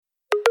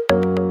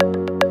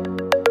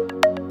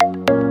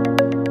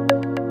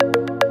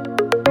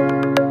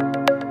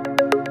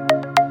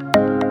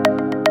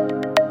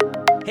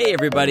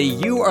everybody.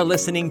 You are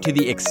listening to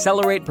the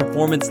Accelerate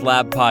Performance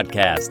Lab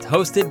podcast,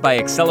 hosted by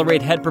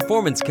Accelerate head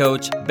performance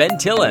coach, Ben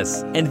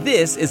Tillis. And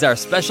this is our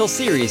special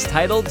series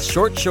titled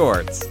Short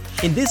Shorts.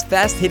 In this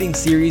fast-hitting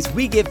series,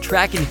 we give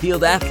track and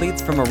field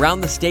athletes from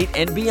around the state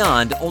and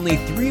beyond only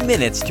 3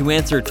 minutes to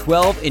answer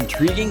 12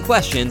 intriguing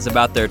questions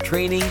about their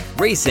training,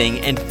 racing,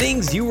 and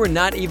things you were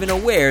not even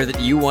aware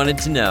that you wanted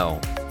to know.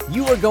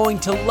 You are going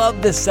to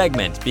love this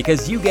segment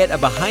because you get a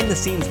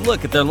behind-the-scenes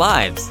look at their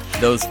lives,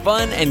 those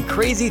fun and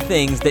crazy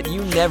things that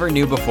you never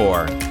knew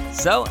before.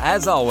 So,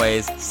 as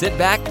always, sit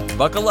back,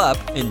 buckle up,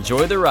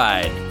 enjoy the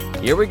ride.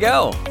 Here we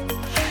go.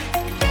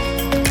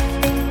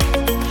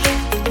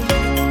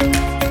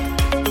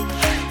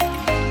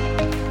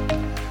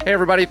 Hey,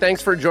 everybody.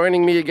 Thanks for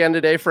joining me again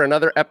today for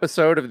another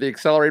episode of the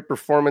Accelerate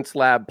Performance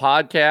Lab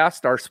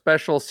podcast, our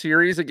special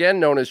series,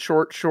 again, known as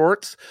Short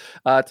Shorts.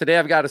 Today,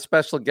 I've got a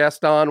special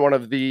guest on, one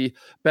of the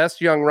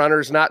best young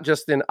runners, not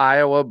just in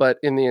Iowa, but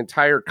in the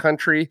entire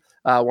country,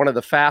 one of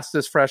the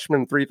fastest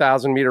freshman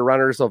 3,000-meter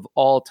runners of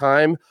all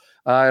time,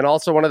 and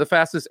also one of the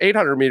fastest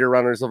 800-meter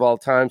runners of all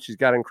time. She's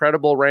got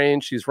incredible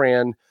range. She's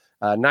ran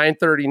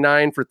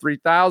 9:39 for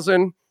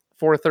 3,000,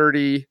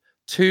 4:32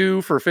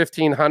 for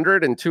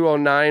 1,500 and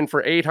 2:09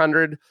 for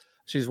 800.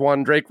 She's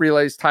won Drake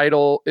Relay's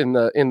title in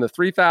the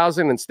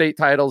 3,000 and state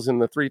titles in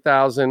the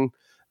 3,000, in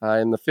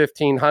the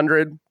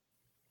 1,500,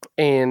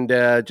 and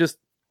just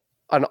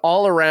an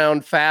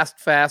all-around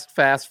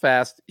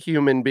fast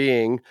human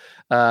being,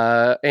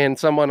 and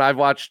someone I've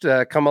watched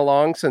come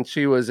along since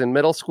she was in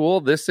middle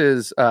school. This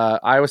is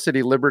Iowa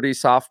City Liberty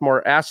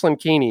sophomore Ashlyn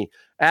Keeney.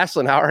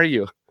 Ashlyn, how are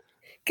you?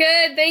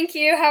 Good, thank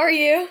you. How are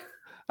you?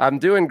 I'm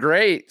doing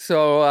great.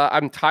 So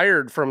I'm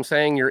tired from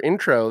saying your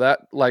intro. That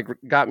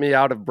got me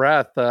out of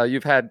breath.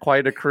 You've had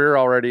quite a career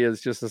already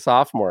as just a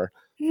sophomore.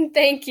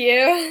 Thank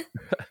you.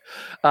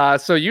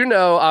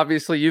 So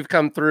obviously you've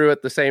come through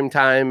at the same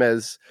time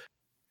as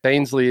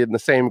Ainsley in the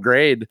same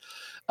grade.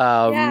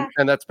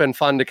 And that's been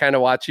fun to kind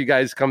of watch you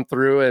guys come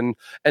through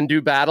and do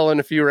battle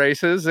in a few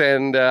races.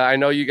 And I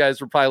know you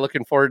guys were probably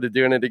looking forward to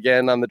doing it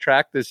again on the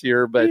track this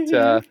year.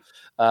 But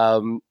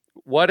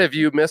what have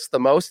you missed the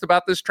most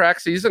about this track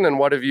season, and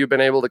what have you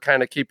been able to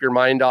kind of keep your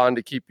mind on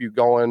to keep you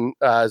going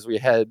as we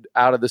head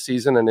out of the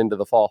season and into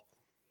the fall?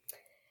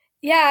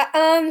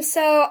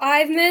 So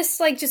I've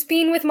missed just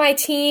being with my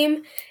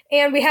team,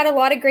 and we had a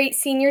lot of great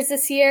seniors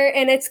this year,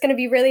 and it's going to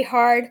be really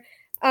hard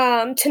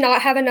to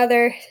not have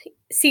another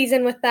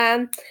season with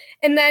them.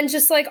 And then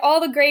just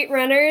all the great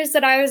runners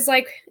that I was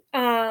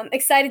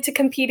excited to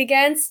compete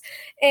against,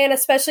 and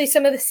especially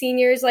some of the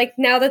seniors,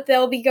 now that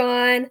they'll be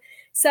gone.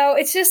 So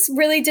it's just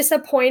really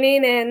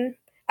disappointing, and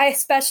I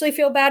especially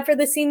feel bad for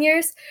the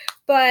seniors.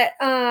 But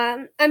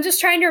I'm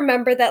just trying to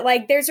remember that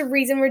there's a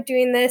reason we're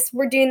doing this.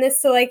 We're doing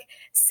this to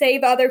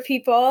save other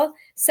people.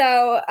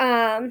 So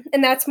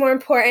and that's more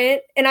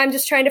important. And I'm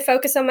just trying to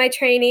focus on my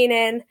training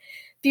and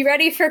be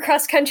ready for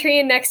cross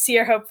country next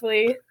year,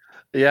 hopefully.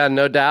 Yeah,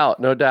 no doubt.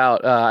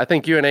 I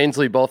think you and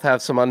Ainsley both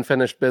have some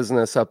unfinished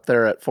business up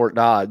there at Fort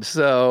Dodge.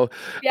 So,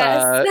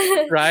 yes.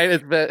 Right?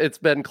 It's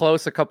been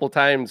close a couple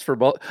times for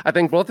both. I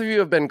think both of you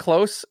have been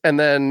close and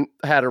then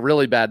had a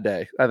really bad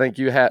day. I think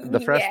you had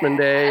the freshman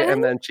day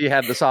and then she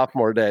had the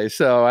sophomore day.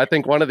 So I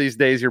think one of these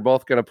days you're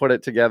both going to put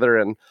it together,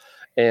 and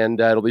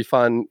it'll be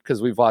fun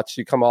because we've watched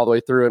you come all the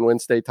way through and win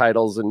state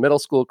titles in middle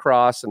school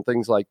cross and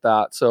things like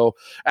that. So,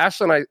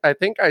 Ashlyn, I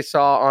think I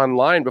saw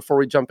online before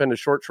we jump into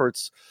short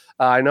shorts.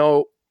 I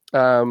know,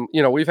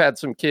 we've had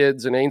some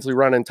kids and Ainsley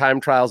running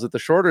time trials at the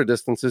shorter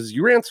distances.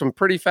 You ran some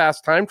pretty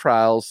fast time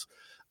trials.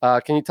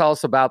 Can you tell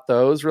us about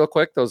those real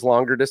quick, those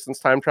longer distance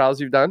time trials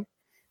you've done?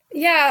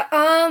 Yeah.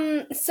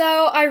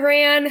 So I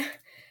ran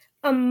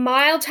a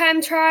mile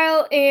time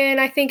trial, and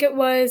I think it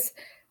was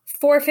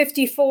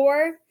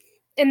 4:54.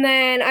 And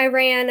then I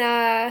ran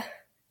a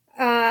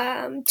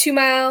 2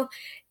 mile,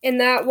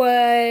 and that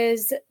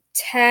was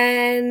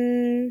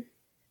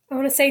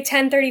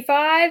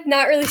 10:35.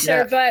 Not really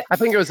sure, but I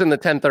think it was in the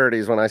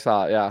 10:30s when I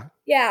saw it. Yeah.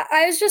 Yeah.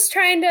 I was just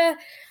trying to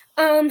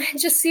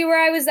just see where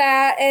I was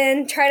at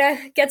and try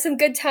to get some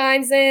good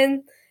times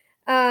in,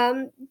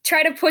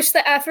 try to push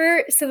the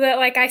effort so that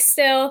I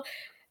still,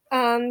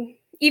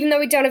 even though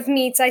we don't have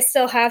meets, I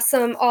still have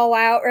some all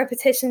out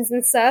repetitions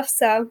and stuff.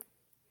 So.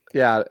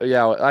 Yeah.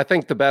 I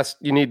think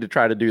you need to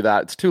try to do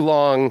that. It's too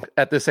long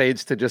at this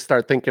age to just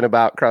start thinking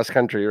about cross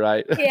country,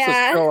 right?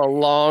 Yeah. It's still a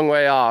long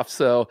way off.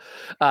 So,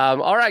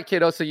 all right,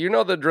 kiddo. So you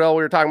know the drill.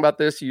 We were talking about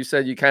this. You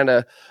said you kind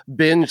of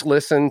binge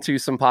listened to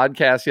some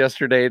podcasts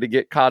yesterday to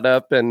get caught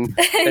up and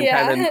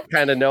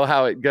kind of know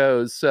how it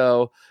goes.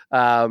 So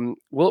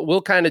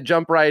we'll kind of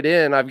jump right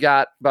in. I've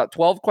got about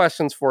 12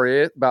 questions for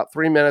you, about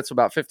 3 minutes,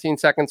 about 15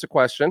 seconds a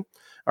question.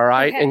 All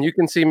right. Okay. And you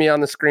can see me on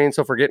the screen.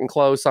 So if we're getting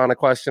close on a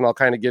question, I'll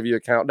kind of give you a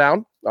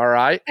countdown. All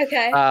right.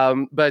 Okay.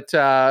 But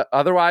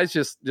otherwise,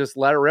 just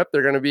let it rip.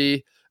 They're going to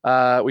be,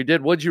 we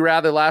did Would You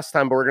Rather last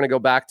time, but we're going to go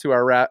back to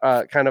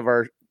our kind of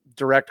our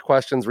direct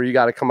questions where you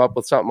got to come up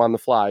with something on the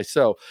fly.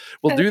 So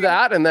we'll do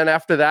that. And then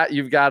after that,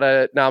 you've got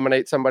to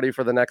nominate somebody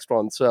for the next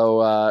one.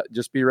 So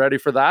just be ready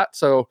for that.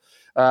 So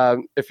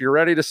if you're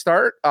ready to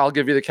start, I'll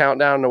give you the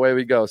countdown and away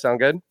we go. Sound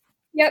good?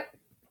 Yep.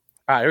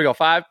 All right, here we go.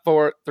 5,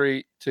 4,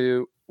 3,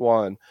 2,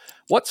 1.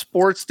 What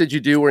sports did you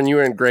do when you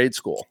were in grade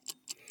school?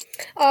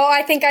 Oh,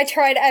 I think I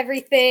tried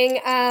everything.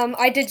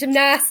 I did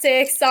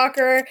gymnastics,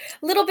 soccer,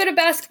 a little bit of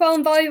basketball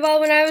and volleyball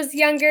when I was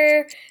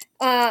younger.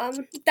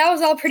 That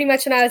was all pretty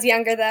much when I was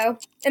younger, though.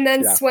 And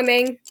then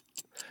swimming.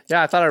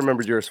 Yeah, I thought I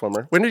remembered you were a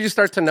swimmer. When did you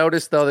start to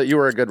notice, though, that you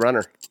were a good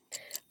runner?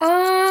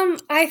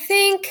 I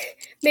think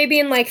maybe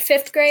in like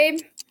 5th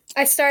grade.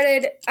 I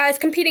was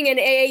competing in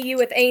AAU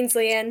with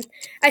Ainsley, and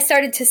I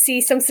started to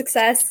see some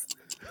success.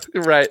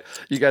 Right.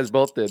 You guys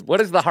both did. What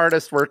is the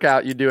hardest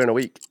workout you do in a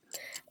week?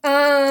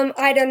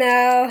 I don't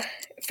know.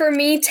 For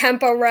me,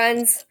 tempo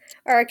runs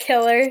are a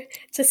killer.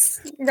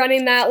 Just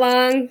running that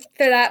long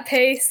for that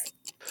pace.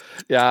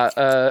 Yeah.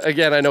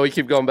 Again, I know we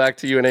keep going back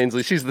to you and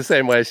Ainsley. She's the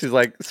same way. She's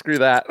like, screw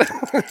that.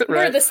 Right?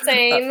 We're the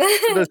same.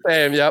 The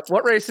same. Yep.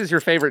 What race is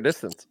your favorite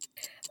distance?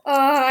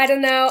 I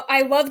don't know.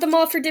 I love them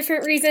all for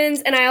different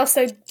reasons, and I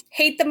also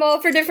hate them all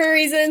for different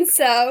reasons.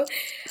 So,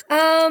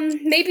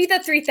 maybe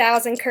the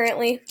 3,000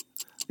 currently.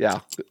 Yeah,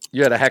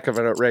 you had a heck of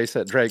a race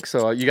at Drake,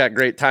 so you got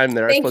great time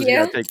there. Thank I suppose you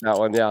got to take that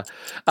one.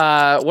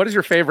 Yeah. What is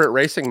your favorite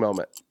racing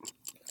moment?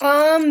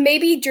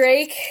 Maybe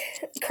Drake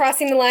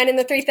crossing the line in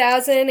the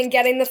 3,000 and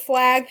getting the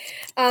flag.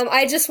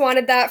 I just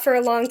wanted that for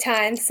a long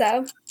time.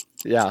 So.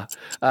 Yeah,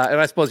 and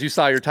I suppose you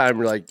saw your time.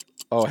 You're like,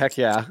 oh, heck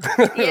yeah.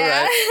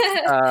 Yeah.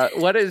 Right?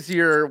 What is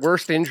your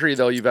worst injury,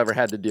 though, you've ever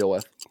had to deal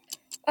with?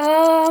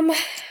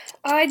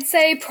 I'd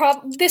say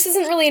this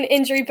isn't really an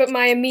injury, but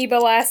my amoeba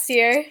last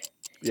year.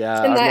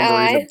 Yeah, in my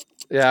eye.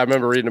 I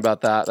remember reading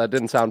about that. That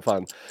didn't sound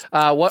fun.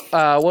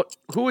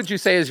 Who would you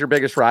say is your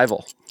biggest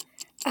rival?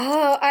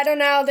 Oh, I don't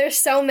know. There's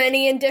so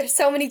many and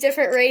so many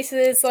different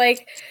races.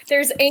 Like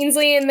there's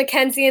Ainsley and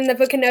Mackenzie in the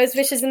Book of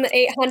Nosevicious in the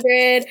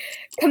 800.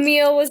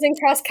 Camille was in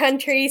cross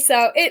country,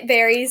 so it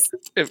varies.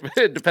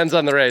 It depends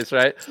on the race,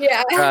 right?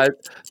 Yeah.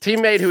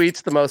 Teammate who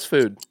eats the most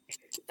food?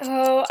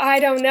 Oh, I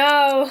don't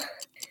know.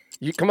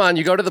 You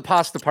go to the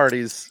pasta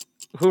parties.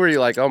 Who are you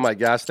like? Oh my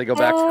gosh, they go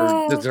back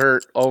for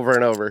dessert over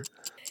and over.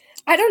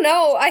 I don't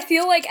know. I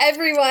feel like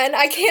everyone.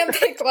 I can't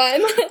pick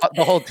one.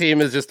 The whole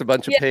team is just a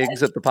bunch of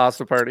pigs at the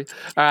pasta party.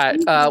 All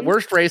right.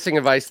 Worst racing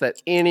advice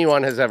that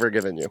anyone has ever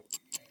given you?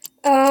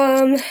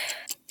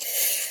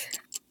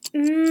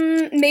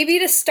 Maybe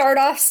to start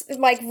off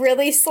like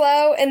really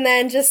slow and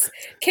then just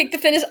kick the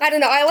finish. I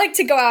don't know. I like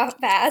to go out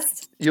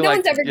fast. No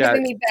one's ever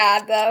given me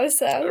bad though.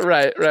 So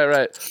Right.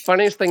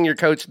 Funniest thing your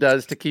coach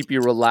does to keep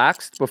you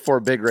relaxed before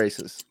big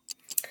races?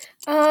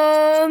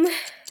 I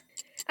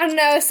don't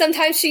know.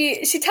 Sometimes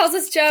she tells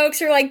us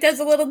jokes or like does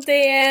a little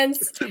dance.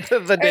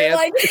 The dance. Or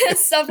like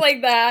stuff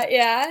like that.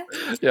 Yeah.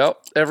 Yep.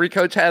 Every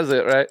coach has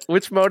it, right?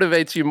 Which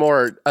motivates you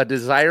more, a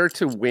desire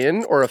to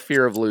win or a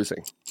fear of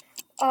losing?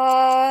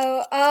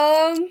 A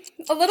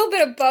little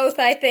bit of both,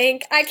 I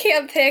think. I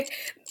can't pick.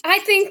 I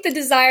think the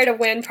desire to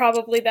win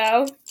probably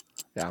though.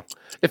 Yeah.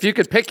 If you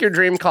could pick your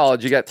dream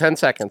college, you got 10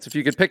 seconds. If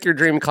you could pick your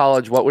dream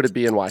college, what would it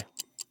be and why?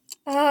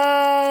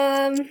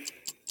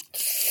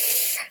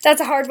 That's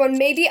a hard one.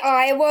 Maybe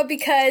Iowa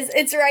because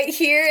it's right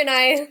here and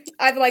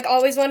I've like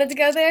always wanted to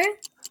go there.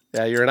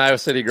 Yeah, you're an Iowa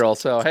City girl.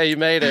 So, hey, you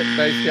made it.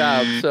 Nice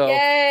job. So,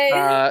 yay.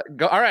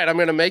 All right, I'm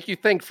going to make you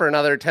think for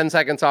another 10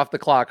 seconds off the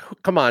clock.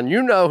 Come on,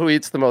 you know who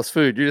eats the most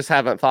food. You just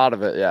haven't thought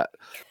of it yet.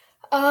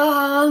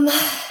 Well,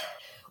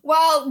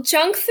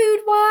 junk food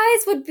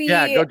wise would be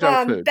go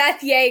junk food.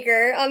 Beth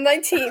Yeager on my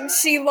team.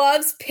 She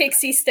loves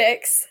Pixie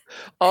sticks.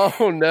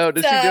 Oh, no.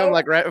 Does she do them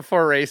like right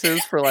before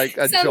races for like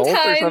a jolt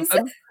or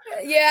something?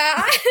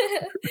 Yeah.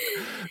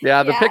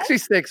 Yeah, the Pixie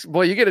sticks,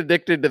 boy, you get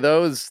addicted to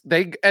those.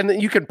 And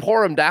then you can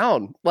pour them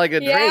down like a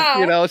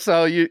drink,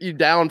 so you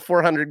down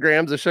 400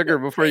 grams of sugar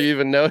before you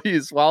even know you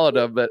swallowed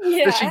them. But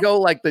does she go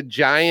like the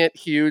giant,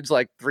 huge,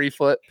 like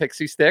 3-foot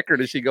Pixie stick, or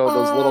does she go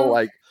those little,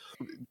 like,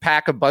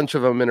 pack a bunch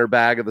of them in her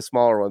bag of the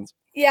smaller ones?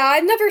 Yeah,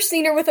 I've never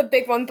seen her with a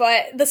big one,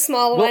 but the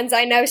small ones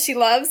I know she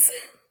loves.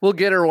 We'll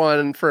get her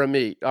one for a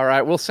meet. All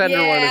right. We'll send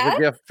her one as a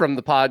gift from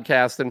the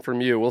podcast and from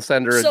you. We'll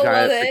send her a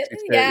giant Pixie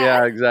stick.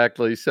 Yeah,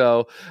 exactly.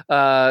 So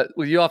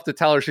you'll have to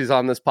tell her she's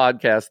on this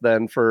podcast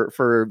then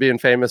for being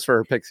famous for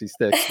her Pixie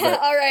sticks.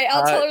 But, all right.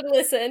 I'll tell her to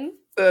listen.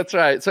 That's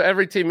right. So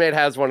every teammate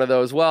has one of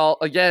those. Well,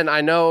 again,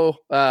 I know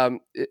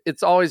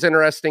it's always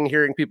interesting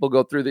hearing people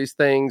go through these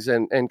things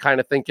and kind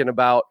of thinking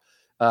about,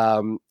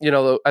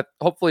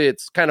 hopefully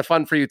it's kind of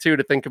fun for you too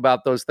to think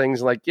about those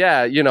things like,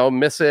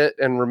 miss it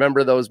and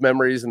remember those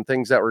memories and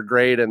things that were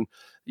great. And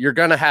you're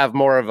going to have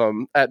more of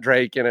them at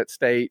Drake and at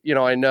State.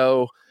 I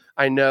know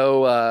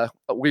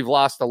we've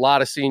lost a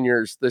lot of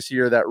seniors this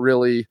year that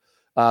really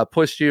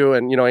pushed you.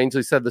 And,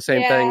 Ainsley said the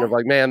same thing of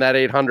like, man, that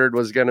 800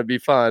 was going to be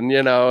fun,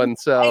 and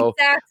so,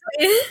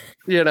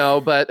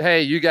 exactly. But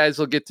hey, you guys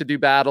will get to do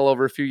battle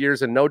over a few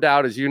years. And no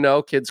doubt, as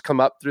kids come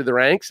up through the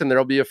ranks and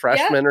there'll be a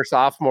freshman or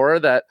sophomore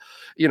that,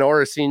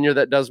 or a senior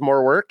that does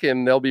more work,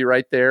 and they'll be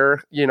right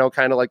there,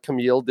 kind of like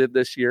Camille did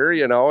this year,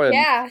 and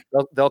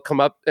they'll come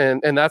up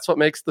and that's what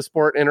makes the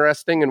sport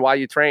interesting and why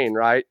you train.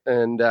 Right.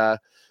 And,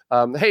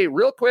 hey,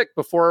 real quick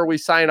before we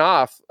sign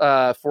off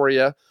for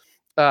you,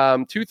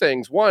 two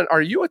things. One,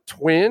 are you a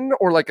twin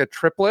or like a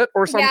triplet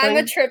or something? Yeah, I'm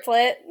a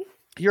triplet.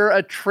 You're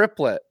a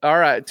triplet. All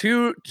right.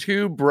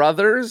 Two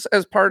brothers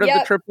as part of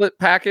the triplet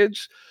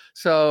package.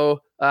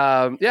 So,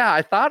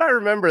 I thought I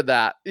remembered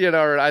that,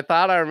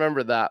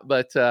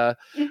 but,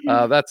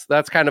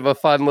 that's kind of a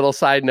fun little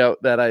side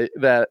note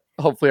that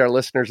hopefully our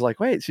listeners are like,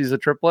 wait, she's a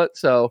triplet.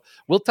 So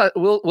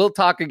we'll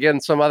talk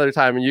again some other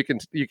time, and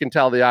you can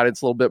tell the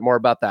audience a little bit more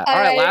about that. All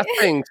right. Last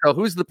thing. So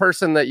who's the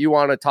person that you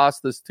want to toss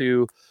this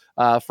to,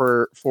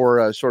 for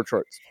short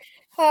shorts?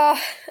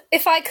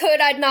 If I could,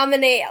 I'd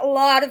nominate a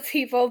lot of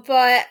people,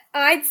 but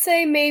I'd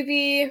say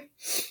maybe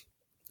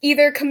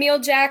either Camille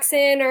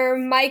Jackson or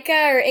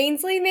Micah or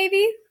Ainsley,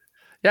 maybe.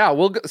 Yeah,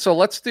 so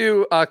let's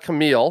do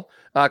Camille,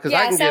 because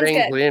I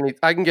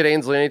can get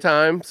Ainsley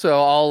anytime.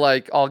 So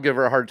I'll give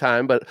her a hard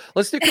time, but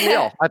let's do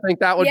Camille. I think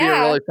that would be a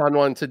really fun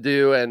one to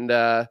do, and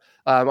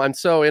I'm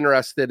so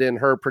interested in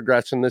her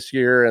progression this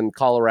year, and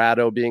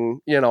Colorado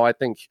being, I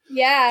think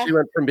she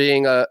went from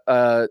being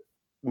a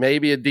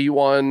maybe a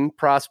D1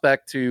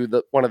 prospect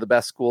to one of the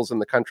best schools in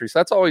the country. So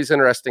that's always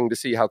interesting to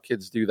see how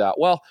kids do that.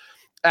 Well,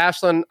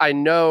 Ashlyn, I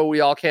know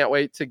we all can't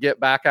wait to get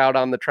back out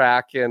on the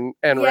track and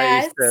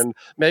race. And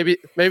maybe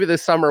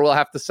this summer we'll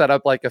have to set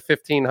up like a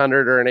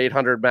 1,500 or an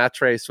 800 match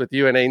race with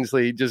you and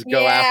Ainsley. Just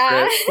go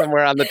after it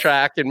somewhere on the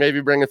track, and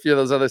maybe bring a few of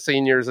those other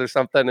seniors or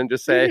something and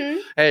just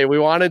say, hey, we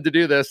wanted to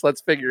do this.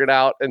 Let's figure it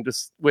out. And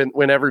just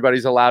when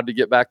everybody's allowed to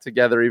get back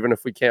together, even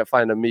if we can't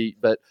find a meet.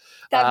 But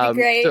that'd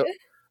be great.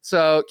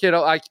 So,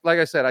 kiddo, like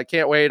I said, I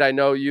can't wait. I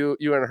know you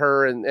and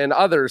her and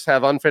others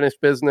have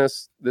unfinished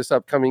business this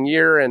upcoming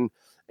year, and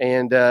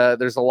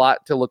there's a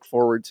lot to look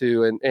forward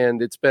to.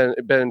 And it's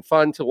been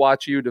fun to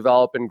watch you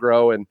develop and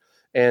grow and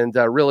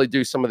really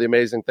do some of the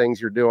amazing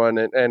things you're doing.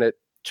 And it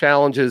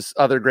challenges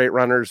other great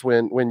runners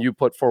when you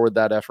put forward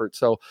that effort.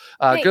 So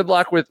good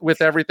luck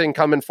with everything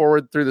coming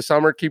forward through the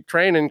summer. Keep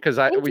training, because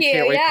we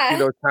can't wait to see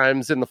those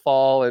times in the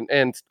fall,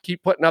 and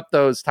keep putting up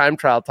those time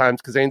trial times,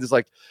 because Ains is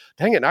like,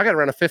 dang it, now I got to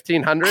run a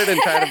 1,500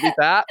 and try to beat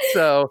that.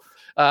 So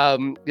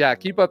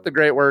keep up the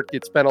great work.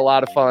 It's been a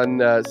lot of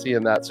fun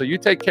seeing that. So you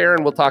take care,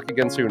 and we'll talk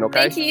again soon.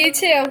 Okay. Thank you. You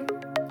too.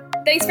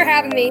 Thanks for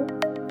having me.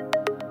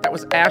 That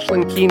was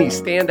Ashlyn Keeney,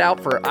 standout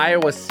for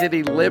Iowa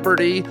City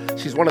Liberty.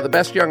 She's one of the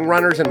best young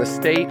runners in the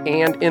state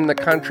and in the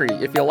country.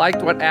 If you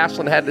liked what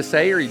Ashlyn had to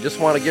say, or you just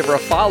want to give her a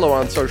follow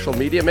on social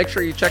media, make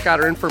sure you check out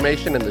her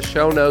information in the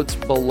show notes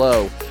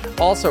below.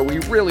 Also, we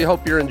really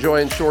hope you're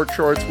enjoying Short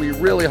Shorts. We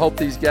really hope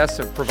these guests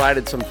have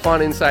provided some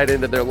fun insight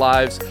into their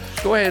lives.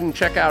 Go ahead and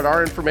check out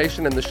our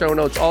information in the show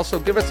notes. Also,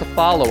 give us a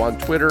follow on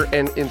Twitter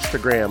and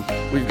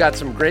Instagram. We've got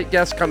some great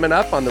guests coming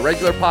up on the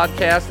regular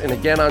podcast and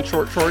again on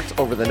Short Shorts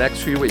over the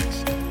next few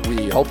weeks.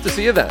 We hope to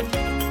see you then.